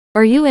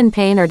Are you in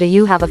pain or do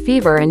you have a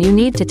fever and you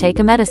need to take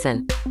a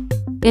medicine?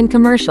 In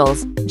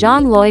commercials,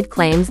 John Lloyd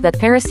claims that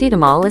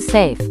paracetamol is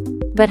safe.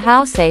 But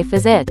how safe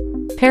is it?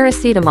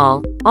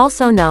 Paracetamol,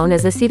 also known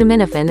as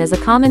acetaminophen, is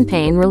a common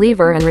pain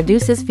reliever and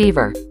reduces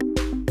fever.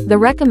 The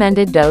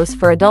recommended dose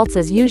for adults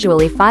is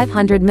usually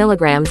 500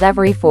 mg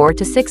every 4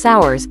 to 6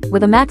 hours,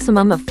 with a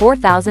maximum of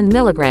 4,000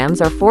 mg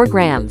or 4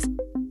 grams.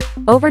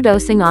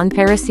 Overdosing on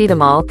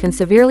paracetamol can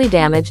severely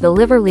damage the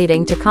liver,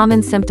 leading to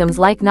common symptoms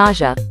like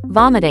nausea,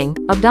 vomiting,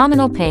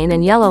 abdominal pain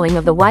and yellowing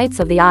of the whites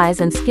of the eyes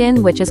and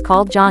skin, which is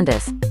called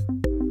jaundice.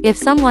 If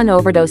someone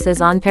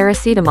overdoses on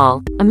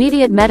paracetamol,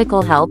 immediate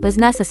medical help is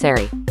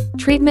necessary.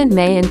 Treatment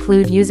may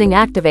include using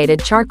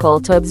activated charcoal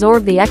to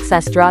absorb the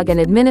excess drug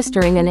and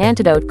administering an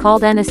antidote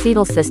called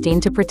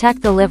N-acetylcysteine to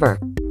protect the liver.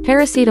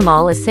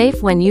 Paracetamol is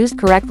safe when used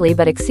correctly,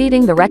 but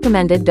exceeding the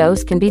recommended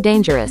dose can be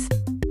dangerous.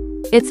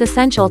 It's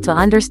essential to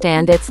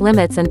understand its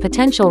limits and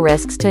potential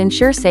risks to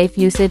ensure safe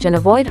usage and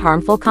avoid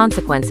harmful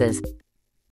consequences.